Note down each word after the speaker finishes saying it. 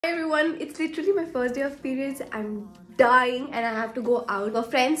Hi everyone, it's literally my first day of periods. I'm dying and I have to go out for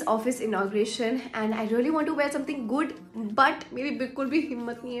friend's office inauguration and I really want to wear something good, but maybe बिल्कुल भी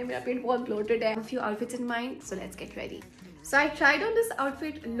हिम्मत नहीं है, मेरा पेट बहुत bloated है. I have a few outfits in mind, so let's get ready. So I tried on this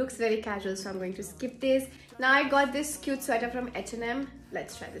outfit, it looks very casual, so I'm going to skip this. Now I got this cute sweater from H&M.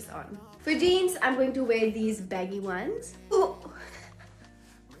 Let's try this on. For jeans, I'm going to wear these baggy ones. Oh,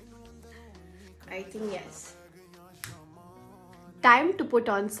 I think yes. Time to put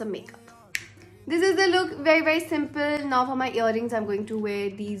on some makeup. This is the look, very simple. Now for my earrings, I'm going to wear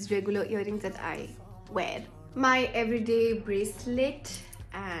these regular earrings that I wear. My everyday bracelet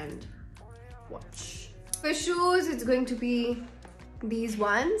and watch. For shoes, it's going to be these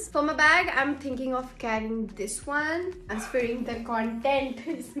ones. For my bag, I'm thinking of carrying this one. Transferring the content.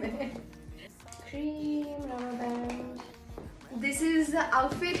 Cream, rubber band. This is the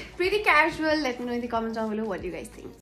outfit. Pretty casual. Let me know in the comments down below what you guys think.